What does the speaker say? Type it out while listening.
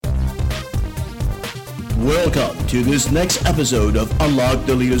Welcome to this next episode of Unlock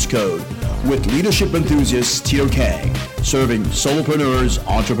the Leader's Code with leadership enthusiast Tito Kang, serving solopreneurs,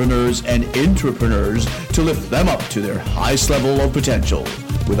 entrepreneurs, and intrapreneurs to lift them up to their highest level of potential.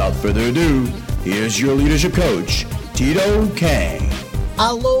 Without further ado, here's your leadership coach, Tito Kang.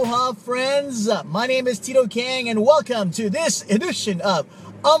 Aloha, friends. My name is Tito Kang, and welcome to this edition of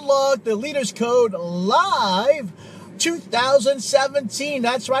Unlock the Leader's Code Live 2017.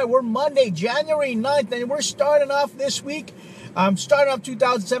 That's right, we're Monday, January 9th, and we're starting off this week. I'm starting off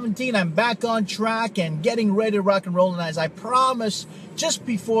 2017. I'm back on track and getting ready to rock and roll. And as I promised, just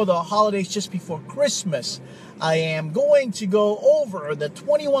before the holidays, just before Christmas, I am going to go over the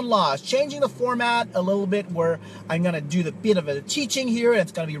 21 laws, changing the format a little bit where I'm going to do the bit of a teaching here. And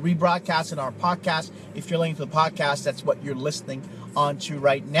it's going to be rebroadcast in our podcast. If you're listening to the podcast, that's what you're listening onto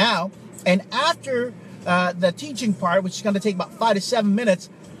right now. And after the teaching part, which is going to take about 5 to 7 minutes,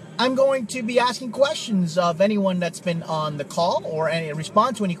 I'm going to be asking questions of anyone that's been on the call or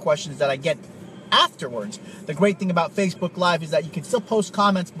respond to any questions that I get afterwards. The great thing about Facebook Live is that you can still post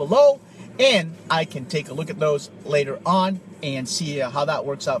comments below, and I can take a look at those later on and see how that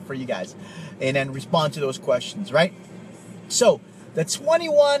works out for you guys, and then respond to those questions, right? So, the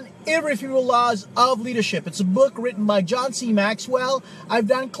 21 Irrefutable Laws of Leadership. It's a book written by John C. Maxwell. I've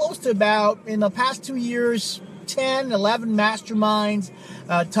done close to about, in the past 2 years, 10, 11 masterminds,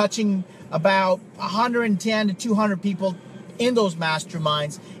 touching about 110 to 200 people in those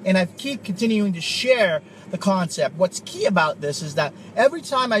masterminds. And I keep continuing to share the concept. What's key about this is that every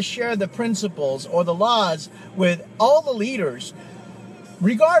time I share the principles or the laws with all the leaders,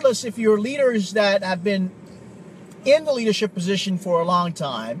 regardless if you're leaders that have been in the leadership position for a long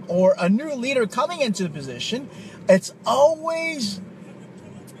time or a new leader coming into the position, it's always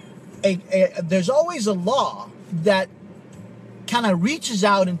there's always a law that kind of reaches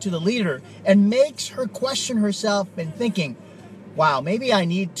out into the leader and makes her question herself and thinking, wow, maybe I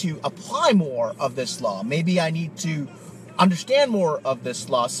need to apply more of this law. Maybe I need to understand more of this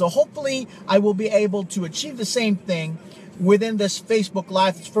law. So hopefully I will be able to achieve the same thing within this Facebook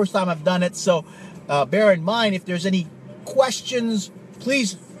Live. It's the first time I've done it, so bear in mind, if there's any questions,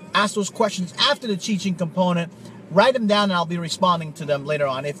 please ask those questions after the teaching component. Write them down and I'll be responding to them later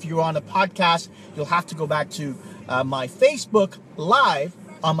on. If you're on a podcast, you'll have to go back to my Facebook Live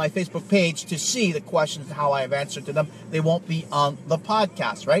on my Facebook page to see the questions and how I have answered to them. They won't be on the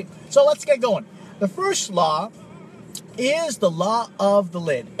podcast, right? So let's get going. The first law is the law of the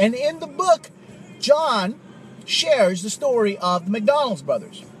lid. And in the book, John shares the story of the McDonald's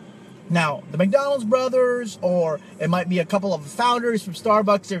brothers. Now, the McDonald's brothers, or it might be a couple of founders from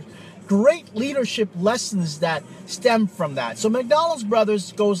Starbucks, there's great leadership lessons that stem from that. So McDonald's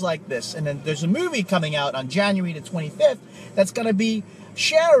brothers goes like this, and then there's a movie coming out on January the 25th that's going to be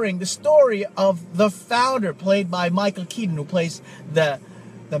sharing the story of the founder, played by Michael Keaton, who plays the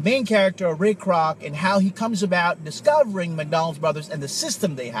main character, Ray Kroc, and how he comes about discovering McDonald's brothers and the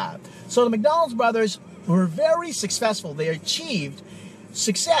system they have. So the McDonald's brothers were very successful. They achieved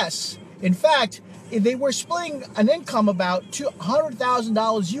success. In fact, they were splitting an income about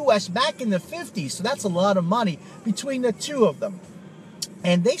 $200,000 US back in the 50s. So that's a lot of money between the two of them.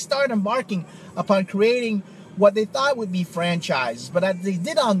 And they started embarking upon creating what they thought would be franchises, but as they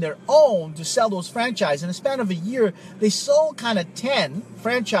did on their own to sell those franchises. In a span of a year, they sold kind of 10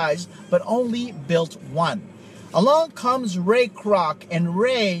 franchises, but only built one. Along comes Ray Kroc, and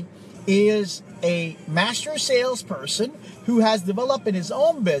Ray is a master salesperson who has developed in his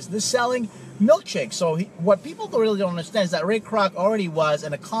own business selling milkshakes. So what people really don't understand is that Ray Kroc already was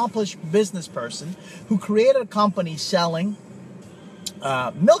an accomplished business person who created a company selling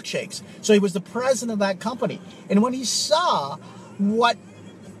milkshakes. So he was the president of that company. And when he saw what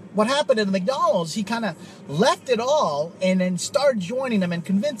happened at the McDonald's, he kind of left it all and then started joining them and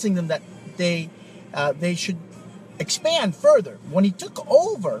convincing them that they should expand further. When he took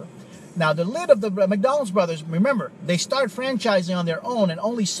over, now the lid of the McDonald's brothers, remember, they started franchising on their own and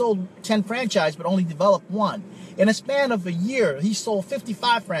only sold 10 franchises, but only developed one. In a span of a year, he sold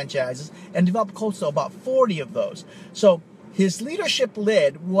 55 franchises and developed close to about 40 of those. So his leadership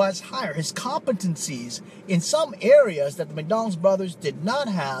lid was higher. His competencies in some areas that the McDonald's brothers did not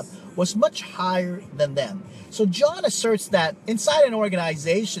have was much higher than them. So John asserts that inside an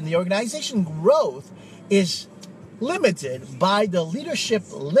organization, the organization growth is limited by the leadership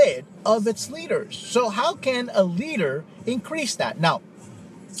lid of its leaders. So how can a leader increase that? Now,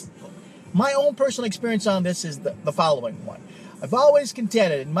 my own personal experience on this is the following one. I've always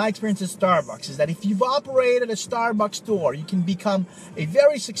contended, in my experience at Starbucks, is that if you've operated a Starbucks store, you can become a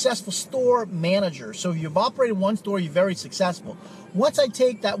very successful store manager. So you've operated one store, you're very successful. Once I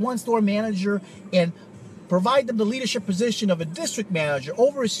take that one store manager and provide them the leadership position of a district manager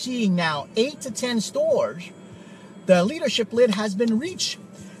overseeing now 8 to 10 stores, the leadership lid has been reached.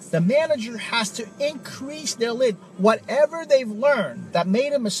 The manager has to increase their lid. Whatever they've learned that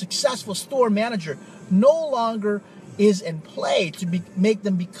made them a successful store manager no longer is in play to make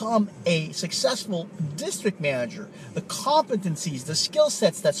them become a successful district manager. The competencies, the skill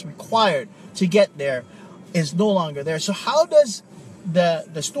sets that's required to get there is no longer there. So how does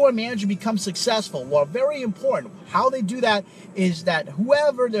the store manager become successful? Well, very important. How they do that is that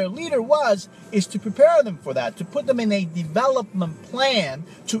whoever their leader was is to prepare them for that, to put them in a development plan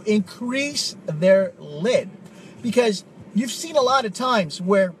to increase their lid. Because you've seen a lot of times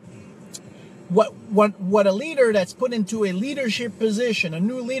where what a leader that's put into a leadership position, a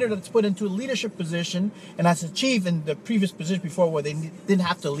new leader that's put into a leadership position and has achieved in the previous position before where they didn't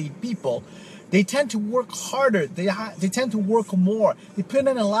have to lead people, they tend to work harder. They tend to work more. They put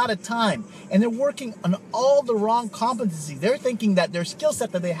in a lot of time, and they're working on all the wrong competencies. They're thinking that their skill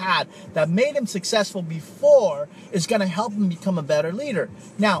set that they had that made them successful before is going to help them become a better leader.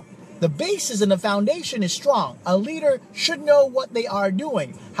 Now, the basis and the foundation is strong. A leader should know what they are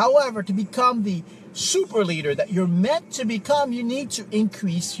doing. However, to become the super leader that you're meant to become, you need to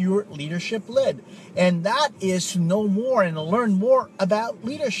increase your leadership lid. And that is to know more and to learn more about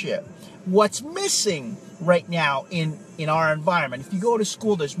leadership. What's missing right now in our environment, if you go to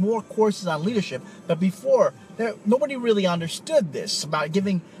school, there's more courses on leadership, but before, nobody really understood this, about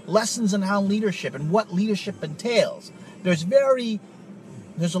giving lessons on how leadership and what leadership entails. There's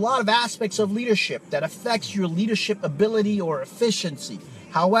a lot of aspects of leadership that affects your leadership ability or efficiency.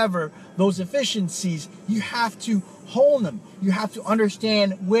 However, those efficiencies, you have to hone them. You have to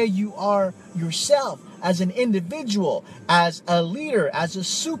understand where you are yourself as an individual, as a leader, as a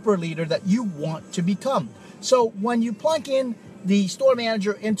super leader that you want to become. So when you plunk in the store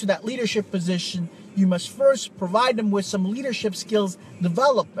manager into that leadership position, you must first provide them with some leadership skills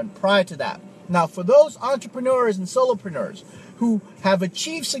development prior to that. Now, for those entrepreneurs and solopreneurs who have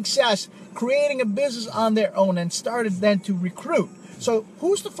achieved success creating a business on their own and started then to recruit. So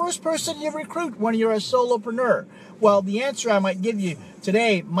who's the first person you recruit when you're a solopreneur? Well, the answer I might give you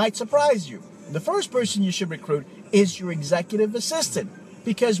today might surprise you. The first person you should recruit is your executive assistant.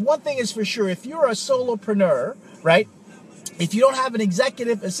 Because one thing is for sure, if you're a solopreneur, right, if you don't have an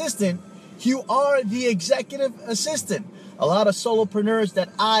executive assistant, you are the executive assistant. A lot of solopreneurs that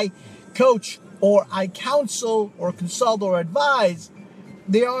I coach or I counsel or consult or advise,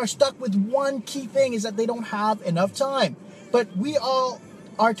 they are stuck with one key thing, is that they don't have enough time. But we all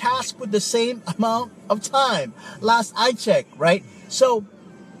are tasked with the same amount of time. Last I checked, right? So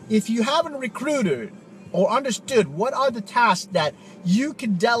if you haven't recruited or understood what are the tasks that you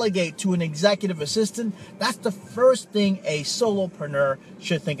can delegate to an executive assistant, that's the first thing a solopreneur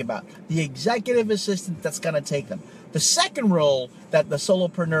should think about. The executive assistant that's going to take them. The second role that the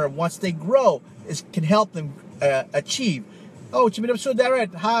solopreneur, once they grow, can help them achieve. Oh, Chimidapsu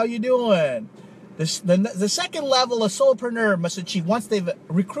Direct, how are you doing? The second level a solopreneur must achieve once they've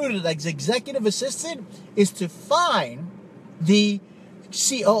recruited as executive assistant is to find the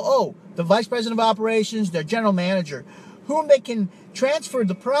COO, the vice president of operations, their general manager, whom they can transfer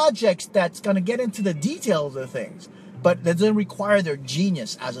the projects that's going to get into the details of things. But that doesn't require their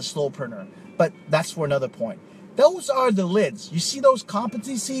genius as a solopreneur. But that's for another point. Those are the lids. You see those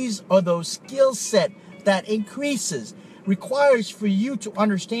competencies or those skill set that increases, requires for you to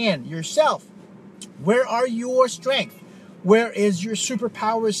understand yourself. Where are your strengths? Where is your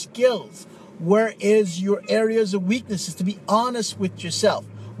superpower skills? Where is your areas of weaknesses? To be honest with yourself.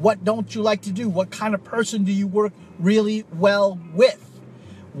 What don't you like to do? What kind of person do you work really well with?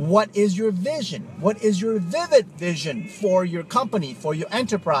 What is your vision? What is your vivid vision for your company, for your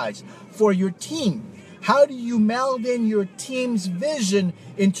enterprise, for your team? How do you meld in your team's vision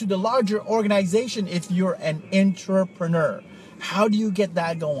into the larger organization if you're an entrepreneur? How do you get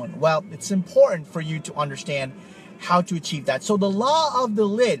that going? Well, it's important for you to understand how to achieve that. So the law of the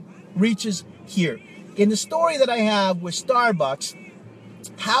lid reaches here. In the story that I have with Starbucks,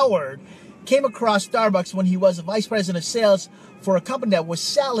 Howard came across Starbucks when he was a vice president of sales for a company that was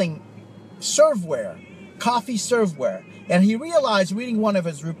selling serveware, coffee serveware. And he realized, reading one of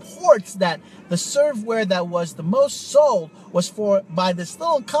his reports, that the serveware that was the most sold was by this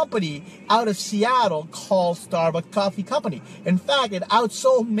little company out of Seattle called Starbucks Coffee Company. In fact, it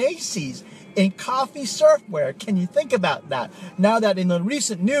outsold Macy's in coffee serveware. Can you think about that? Now that in the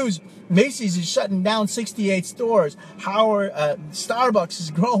recent news, Macy's is shutting down 68 stores, Starbucks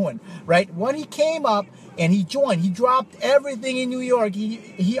is growing, right? When he came up and he joined, he dropped everything in New York.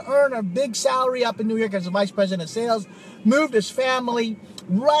 He earned a big salary up in New York as a vice president of sales, moved his family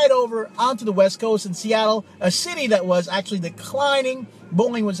right over onto the West Coast in Seattle, a city that was actually declining.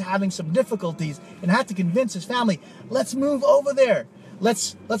 Boeing was having some difficulties and had to convince his family, let's move over there.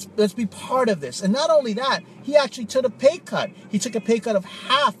 Let's be part of this. And not only that, he actually took a pay cut. He took a pay cut of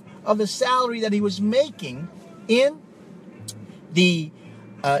half of the salary that he was making in the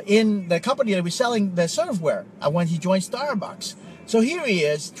company that was selling the serveware when he joined Starbucks. So here he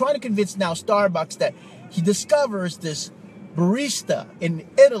is trying to convince now Starbucks that he discovers this barista in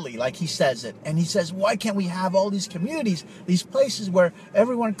Italy, like he says it. And he says, why can't we have all these communities, these places where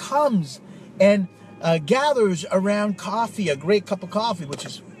everyone comes and gathers around coffee, a great cup of coffee, which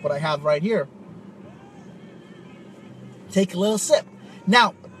is what I have right here. Take a little sip.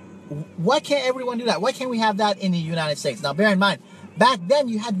 Now, why can't everyone do that? Why can't we have that in the United States? Now, bear in mind, back then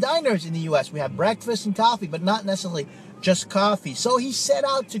you had diners in the U.S. We had breakfast and coffee, but not necessarily just coffee. So he set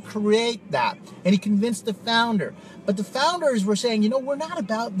out to create that, and he convinced the founder. But the founders were saying, we're not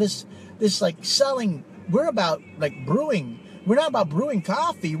about this like selling. We're about like brewing. We're not about brewing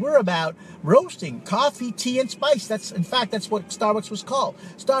coffee. We're about roasting coffee, tea, and spice. That's what Starbucks was called.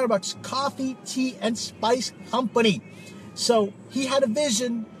 Starbucks Coffee, Tea, and Spice Company. So he had a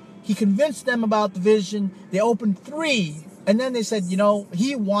vision. He convinced them about the vision. They opened 3. And then they said,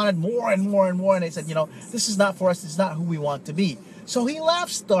 he wanted more and more and more. And they said, this is not for us. This is not who we want to be. So he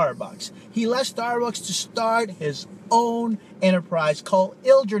left Starbucks. He left Starbucks to start his own enterprise called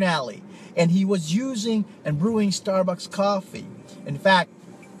Il Giornale. And he was using and brewing Starbucks coffee. In fact,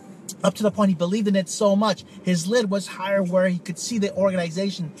 up to the point he believed in it so much, his lid was higher where he could see the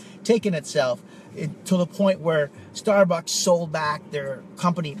organization taking itself to the point where Starbucks sold back their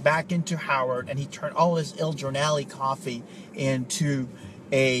company back into Howard, and he turned all his Il Giornale coffee into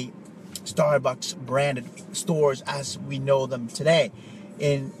a Starbucks branded stores as we know them today.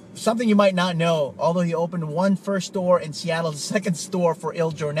 In something you might not know, although he opened one first store in Seattle, the second store for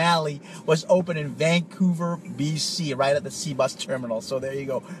Il Giornale was opened in Vancouver, BC, right at the C-Bus terminal. So there you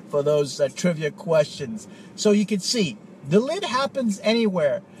go for those trivia questions. So you can see, the lid happens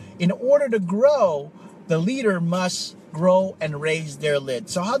anywhere. In order to grow, the leader must grow and raise their lid.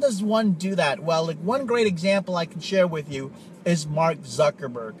 So how does one do that? Well, like one great example I can share with you is Mark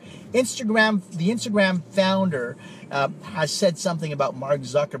Zuckerberg. The Instagram founder has said something about Mark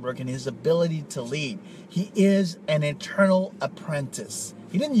Zuckerberg and his ability to lead. He is an eternal apprentice.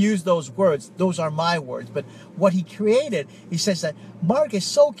 He didn't use those words. Those are my words. But what he created, he says that Mark is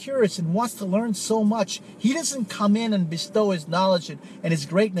so curious and wants to learn so much. He doesn't come in and bestow his knowledge and his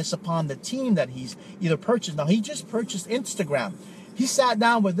greatness upon the team that he's either purchased. Now, he just purchased Instagram. He sat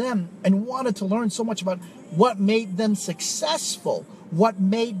down with them and wanted to learn so much about what made them successful, what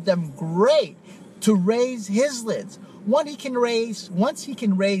made them great, to raise his lids. Once he can raise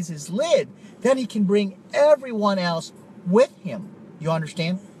his lid, then he can bring everyone else with him. You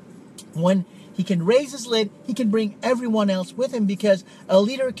understand? When he can raise his lid, he can bring everyone else with him, because a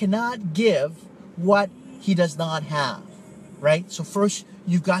leader cannot give what he does not have, right? So first,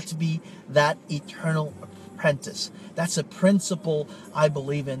 you've got to be that eternal apprentice. That's a principle I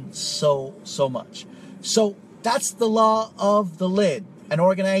believe in so much. So that's the law of the lid. An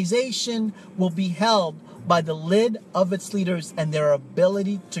organization will be held by the lid of its leaders and their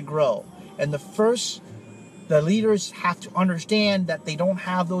ability to grow. And the leaders have to understand that they don't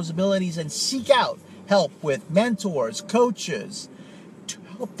have those abilities and seek out help with mentors, coaches, to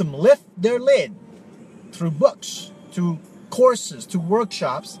help them lift their lid through books, through courses, through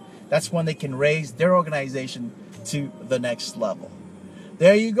workshops. That's when they can raise their organization to the next level.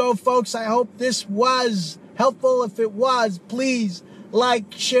 There you go, folks. I hope this was helpful. If it was, please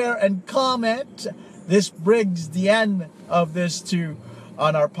like, share, and comment. This brings the end of this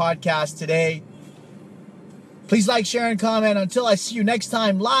on our podcast today. Please like, share, and comment. Until I see you next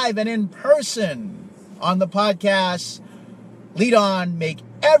time, live and in person on the podcast. Lead on, make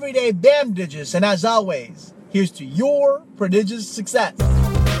every day BAMDIGIOUS. And as always, here's to your prodigious success.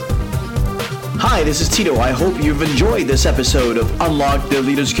 Hi, this is Tito. I hope you've enjoyed this episode of Unlock the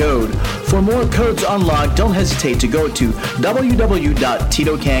Leader's Code. For more code to unlock, don't hesitate to go to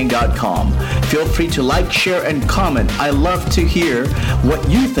www.titokang.com. Feel free to like, share, and comment. I love to hear what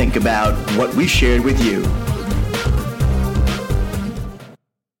you think about what we shared with you.